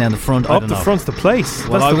worse being down the front. I Up don't the know. front's the place.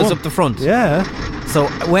 Well, That's I the was one. up the front. Yeah. So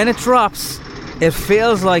when it drops, it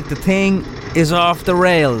feels like the thing is off the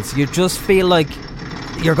rails. You just feel like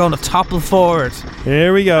you're going to topple forward.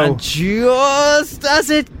 Here we go. And just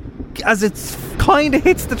as it kind of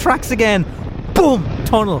hits the tracks again, boom,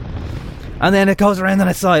 tunnel. And then it goes around on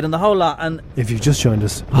its side and the whole lot. And if you've just joined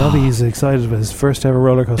us, Robbie is excited about his first ever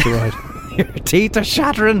roller coaster ride. your teeth are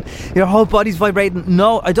shattering, your whole body's vibrating.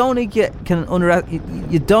 No, I don't think you can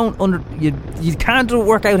you can't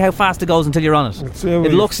work out how fast it goes until you're on it.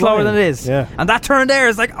 It looks slower than it is. Yeah. And that turn there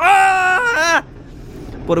is like ah!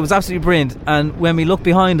 But it was absolutely brilliant. And when we looked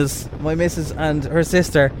behind us, my missus and her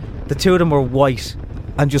sister, the two of them were white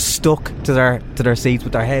and just stuck to their seats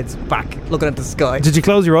with their heads back, looking at the sky. Did you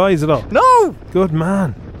close your eyes at all? No. Good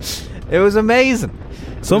man. It was amazing.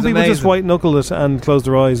 Some people just white knuckle it and close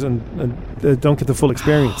their eyes and don't get the full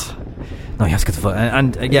experience. No, you have to get the full.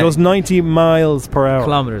 And it goes 90 miles per hour.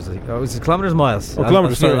 Kilometers. Was it kilometers, miles? Oh,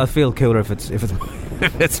 kilometers. Sorry. I feel cooler if it's if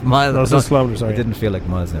it's miles. No, it's just kilometers. Sorry. It didn't feel like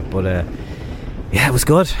miles now, but yeah, it was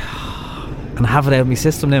good. And I have it out of my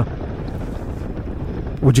system now.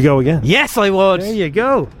 Would you go again? Yes, I would. There you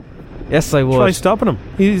go. Yes, I would. Try stopping him.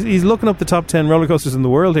 He's looking up the top 10 roller coasters in the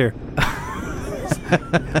world here.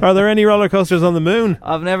 Are there any roller coasters on the moon?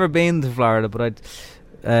 I've never been to Florida, but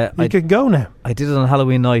you can go now. I did it on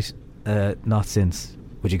Halloween night. Not since.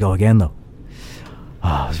 Would you go again though?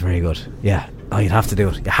 Oh, it was very good. Yeah. Oh, you'd have to do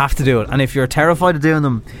it. You have to do it. And if you're terrified of doing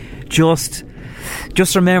them, just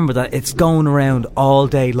remember that it's going around all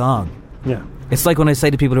day long. Yeah. It's like when I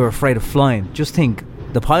say to people who are afraid of flying, just think,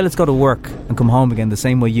 the pilots go to work and come home again the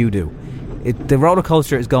same way you do. The roller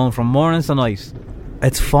coaster is going from morning to night.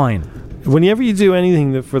 It's fine. Whenever you do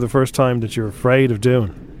anything that for the first time that you're afraid of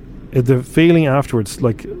doing, the feeling afterwards,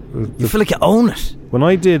 like you feel like you own it. When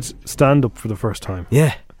I did stand up for the first time,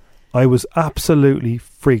 yeah, I was absolutely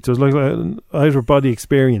freaked. It was like an out of body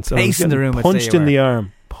experience. Pace in the room, punched in the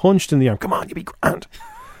arm. Come on, you be grand.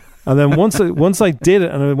 And then once I did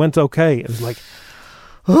it and it went okay, it was like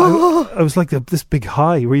I was like this big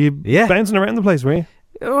high. Were you bouncing around the place? Were you?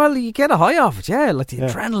 Well, you get a high off it, yeah. Like the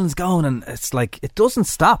adrenaline's going, and it's like it doesn't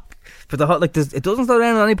stop for the it doesn't slow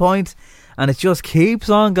down at any point, and it just keeps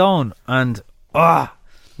on going. And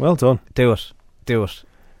well done. Do it.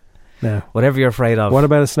 Now, whatever you're afraid of. What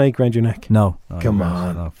about a snake round your neck? No. Come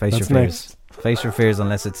on. No. Face your fears. Face your fears,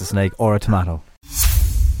 unless it's a snake or a tomato.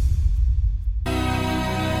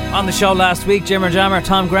 On the show last week, Jimmer Jammer,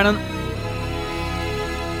 Tom Grennan.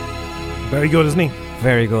 Very good, isn't he?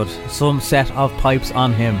 Very good. Some set of pipes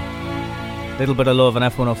on him. Little bit of love on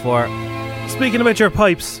F104. Speaking about your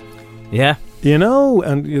pipes, yeah, You know,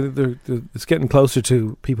 and it's getting closer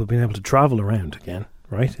to people being able to travel around again,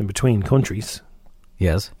 right? In between countries.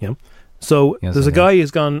 Yes. Yeah. So Yes, there's a I guy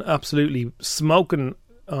who's gone absolutely smoking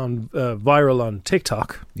on viral on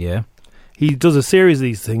TikTok. Yeah. He does a series of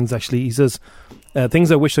these things, actually. He says,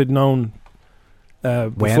 things I wish I'd known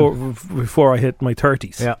before I hit my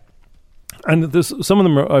 30s. Yeah. And there's some of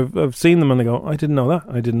them I've seen them and I go, I didn't know that.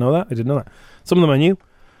 I didn't know that. I didn't know that. Some of them I knew,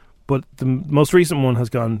 but the most recent one has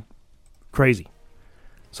gone crazy.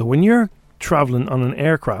 So when you're traveling on an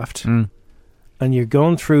aircraft and you're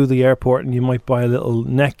going through the airport and you might buy a little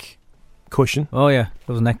neck cushion. Oh yeah,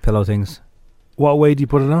 those neck pillow things. What way do you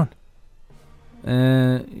put it on?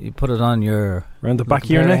 You put it on around the back of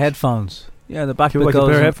your neck. Headphones. Yeah, the back Like bit a goes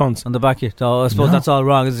pair of headphones on the back of your. So I suppose that's all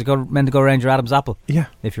wrong. Is it meant to go around your Adam's apple? Yeah,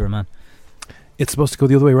 if you're a man. It's supposed to go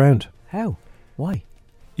the other way around. How? Why?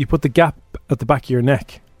 You put the gap at the back of your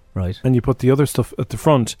neck, right, and you put the other stuff at the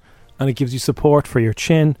front, and it gives you support for your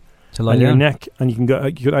chin to lie and your down. neck, and you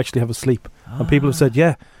could actually have a sleep. And people have said,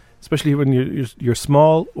 yeah, especially when you're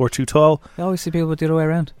small or too tall. I always see people with the other way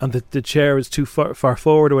around, and the chair is too far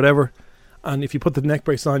forward or whatever. And if you put the neck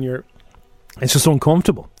brace on, it's just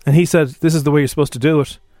uncomfortable. And he said, this is the way you're supposed to do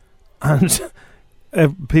it. And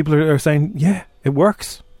people are saying, yeah, it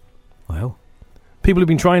works. Wow. People have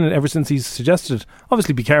been trying it ever since he's suggested it.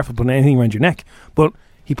 Obviously, be careful putting anything around your neck. But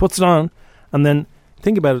he puts it on, and then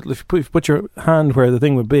think about it. If you put your hand where the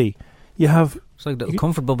thing would be, you have... It's like a little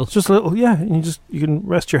comfort bubble. Just a little, yeah. And you can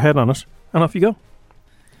rest your head on it, and off you go.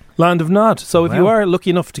 Land of Nod. So if you are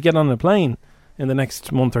lucky enough to get on a plane in the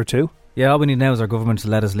next month or two... Yeah, all we need now is our government to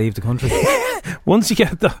let us leave the country. Once you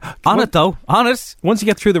get once you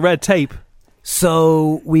get through the red tape.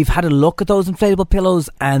 So we've had a look at those inflatable pillows,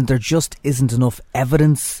 and there just isn't enough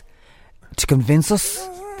evidence to convince us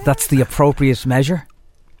that's the appropriate measure.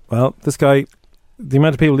 Well, this guy, the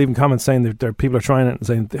amount of people leaving comments saying that people are trying it and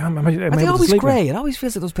saying, are they always grey? It always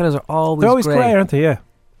feels like those pillows are always They're always grey, aren't they? Yeah.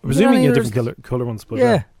 Presuming you have different colour ones. But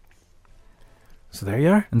yeah. So there you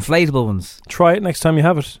are. Inflatable ones. Try it next time you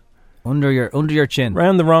have it. Under your chin.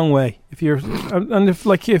 Round the wrong way. If you're if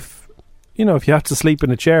you have to sleep in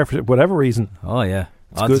a chair for whatever reason. Oh yeah.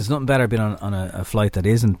 There's nothing better being on a flight that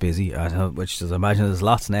isn't busy, which is, I imagine there's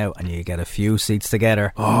lots now, and you get a few seats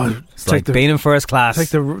together. Oh, it's like being in first class. Take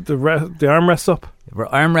the armrests up.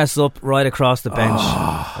 Armrests up right across the bench.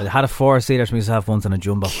 I had a 4-seater to myself once on a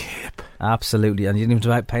jumbo. Absolutely, and you didn't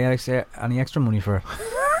even have to pay any extra money for it.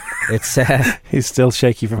 It's he's still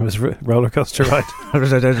shaky from his roller coaster ride. That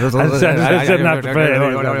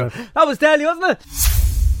was Daly, wasn't it?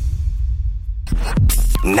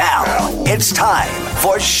 Now it's time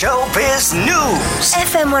for Showbiz News.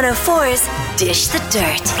 FM 104's Dish the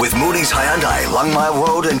Dirt. With Mooney's Hyundai, Longmire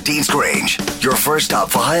Road and Dean's Grange. Your first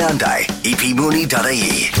stop for Hyundai,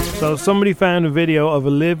 epmooney.ie. So somebody found a video of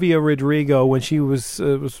Olivia Rodrigo when she was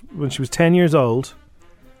 10 years old,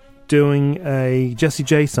 doing a Jessie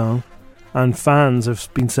J song, and fans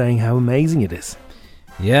have been saying how amazing it is.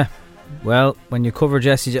 Yeah. Well, when you cover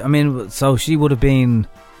Jessie J, I mean, so she would have been...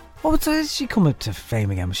 How did she come up to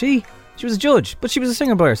fame again? She was a judge, but she was a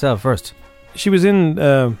singer by herself first. She was in...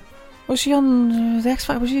 was she on the X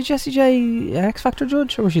Factor? Was she a Jessie J X Factor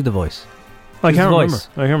judge, or was she The Voice? I can't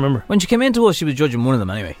remember. When she came into us, she was judging one of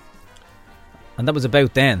them anyway. And that was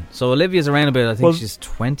about then. So Olivia's around about, I think she's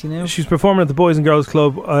 20 now. She's performing at the Boys and Girls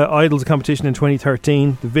Club Idols competition in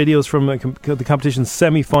 2013. The video's from the competition's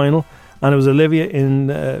semi-final, and it was Olivia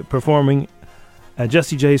in performing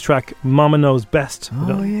Jessie J's track Mama Knows Best.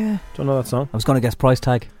 Oh yeah. Don't know that song. I was going to guess Price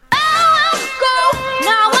Tag.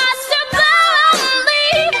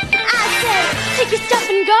 Take your stuff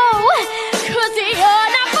and go, 'cause you're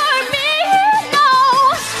not for me, no.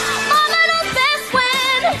 Mama knows best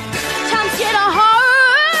when times get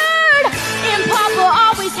hard, and Papa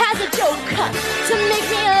always has a joke to make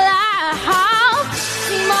me laugh.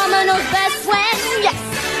 See, Mama knows best when, yes,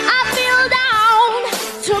 I feel down,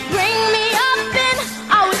 to bring me up and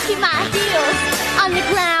always keep my heels on the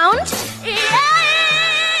ground.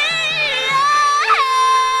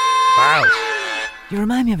 Wow. You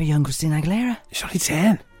remind me of a young Christina Aguilera. She's only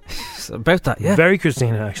 10. About that, yeah. Very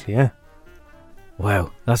Christina, actually, yeah.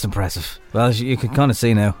 Wow, that's impressive. Well, you can kind of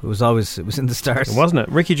see now. It was in the stars. Wasn't it?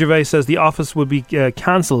 Ricky Gervais says The Office would be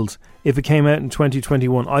cancelled if it came out in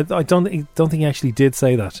 2021. I don't think he actually did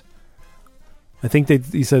say that. I think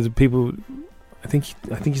he said that people... I think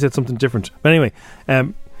he said something different. But anyway,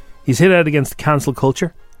 he's hit out against cancel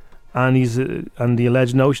culture, and and the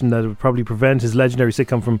alleged notion that it would probably prevent his legendary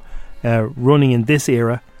sitcom from running in this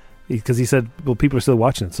era, because he said, well, people are still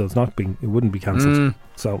watching it, so it wouldn't be cancelled.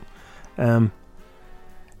 So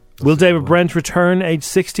Will David Brent return age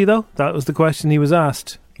 60 though? That was the question he was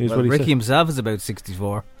asked. Here's what he Ricky said. himself is about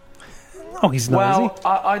 64. Oh, he's not, Well, is he?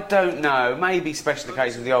 I don't know. Maybe special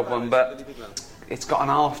occasion with the old one, but it's got an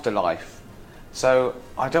afterlife. So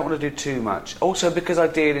I don't want to do too much. Also, because I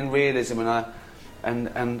deal in realism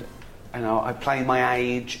and you know, I play my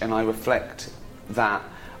age and I reflect that,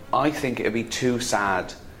 I think it would be too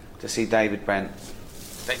sad to see David Brent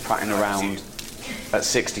prattling around at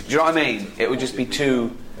 60. Do you know what I mean? It would just be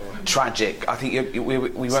too tragic. I think we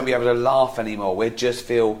won't be able to laugh anymore. We'd just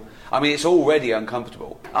feel... I mean, it's already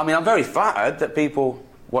uncomfortable. I mean, I'm very flattered that people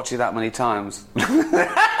watch it that many times.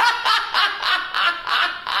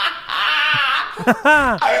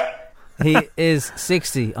 He is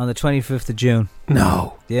 60 on the 25th of June.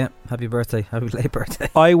 No. Yeah, happy birthday. Happy late birthday.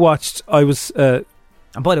 I was... and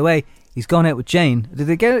by the way, he's gone out with Jane. Did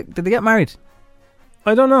they get married?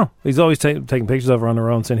 I don't know. He's always taking pictures of her on her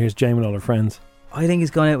own, saying, here's Jane with all her friends. I think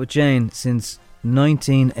he's gone out with Jane since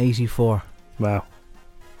 1984. Wow.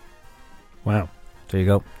 There you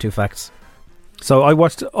go. 2 facts. So I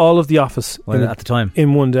watched all of The Office at the time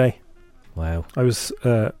in one day. Wow. I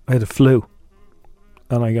had a flu,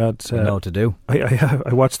 and I got... I know what to do.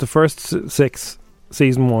 I watched the first 6,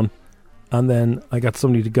 season 1, and then I got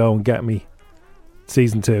somebody to go and get me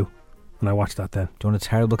season 2, and I watched that then. Do you want a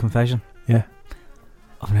terrible confession? Yeah.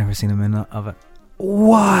 I've never seen a minute of it.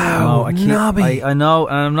 Wow, Nobby. I know,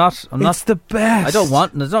 and I'm not. It's the best. I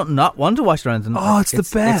don't not want to watch it or anything. Oh, it's the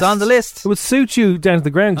best. It's on the list. It would suit you down to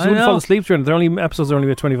the ground because you wouldn't fall asleep during it. The episodes are only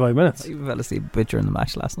about 25 minutes. You fell asleep a bit during the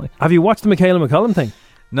match last night. Have you watched the Michaela McCollum thing?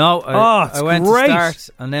 No. It's I went great. to start,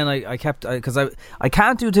 and then I kept because I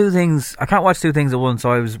can't do 2 things. I can't watch 2 things at once.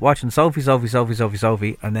 So I was watching Sophie,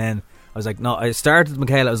 and then I was like, no. I started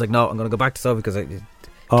Michaela. I was like, no, I'm going to go back to Sophie because I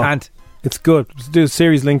can't. It's good. Let's do a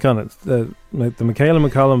series link on it. The Michaela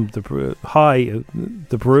McCollum, the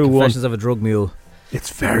Peru one. Confessions of a Drug Mule.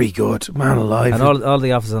 It's very good, man alive. And all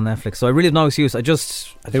the Office on Netflix. So I really have no excuse. I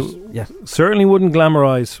just certainly wouldn't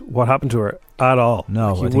glamorise what happened to her at all.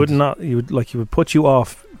 No, you would put you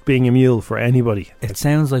off being a mule for anybody. It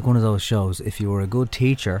sounds like one of those shows. If you were a good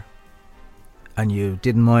teacher and you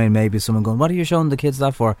didn't mind maybe someone going, "What are you showing the kids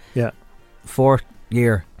that for?" Yeah, 4th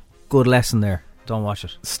year, good lesson there. Don't watch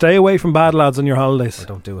it. Stay away from bad lads on your holidays. Or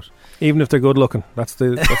don't do it. Even if they're good looking. That's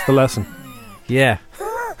the lesson. Yeah.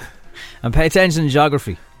 And pay attention to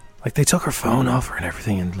geography. Like, they took her phone off her and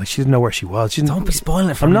everything, and like, she didn't know where she was. Don't be spoiling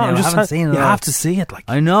it for me. I haven't seen it. You have to see it. Like,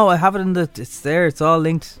 I know. I have it in it's there. It's all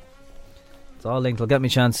linked. I'll get me a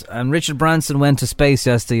chance. And Richard Branson went to space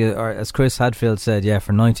yesterday, or as Chris Hadfield said,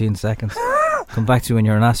 for 19 seconds. Come back to you when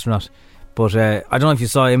you're an astronaut. But I don't know if you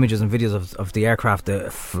saw images and videos of the aircraft, the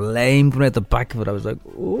flame coming out the back of it. I was like,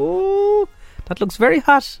 ooh, that looks very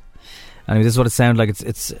hot. Anyway, this is what it sounds like.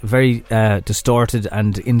 It's very distorted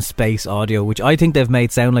and in space audio, which I think they've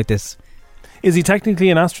made sound like this. Is he technically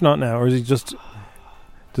an astronaut now, or is he just...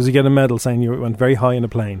 Does he get a medal saying you went very high in a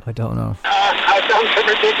plane? I don't know. I've done some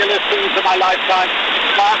ridiculous things in my lifetime.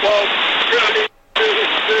 That was really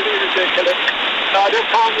ridiculous. So I just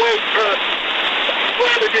can't wait for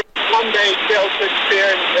one day still to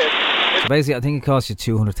experience it. So basically, I think it cost you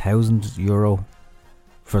 €200,000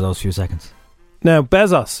 for those few seconds. Now,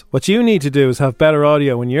 Bezos, what you need to do is have better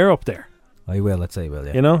audio when you're up there. I will, let's say you will,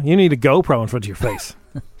 yeah. You know, you need a GoPro in front of your face.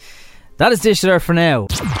 That is Dish There for now.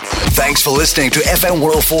 Thanks for listening to FM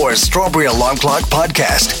 104's Strawberry Alarm Clock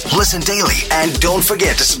podcast. Listen daily and don't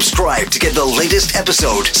forget to subscribe to get the latest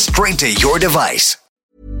episode straight to your device.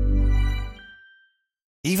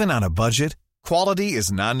 Even on a budget, quality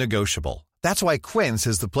is non-negotiable. That's why Quince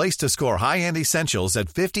is the place to score high-end essentials at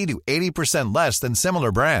 50 to 80% less than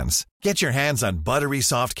similar brands. Get your hands on buttery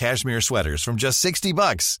soft cashmere sweaters from just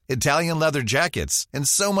 $60, Italian leather jackets, and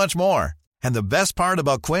so much more. And the best part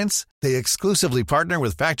about Quince, they exclusively partner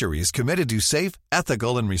with factories committed to safe,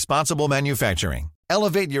 ethical, and responsible manufacturing.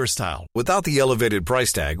 Elevate your style without the elevated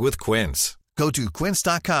price tag with Quince. Go to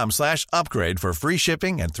quince.com/upgrade for free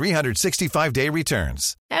shipping and 365-day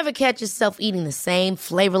returns. Ever catch yourself eating the same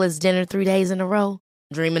flavorless dinner 3 days in a row?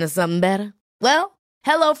 Dreaming of something better? Well,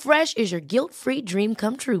 HelloFresh is your guilt-free dream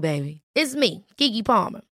come true, baby. It's me, Keke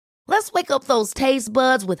Palmer. Let's wake up those taste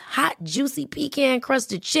buds with hot, juicy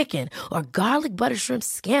pecan-crusted chicken or garlic butter shrimp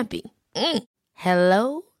scampi.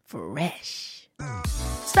 Hello Fresh.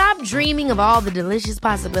 Stop dreaming of all the delicious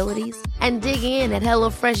possibilities and dig in at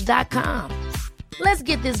HelloFresh.com. Let's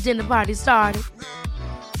get this dinner party started.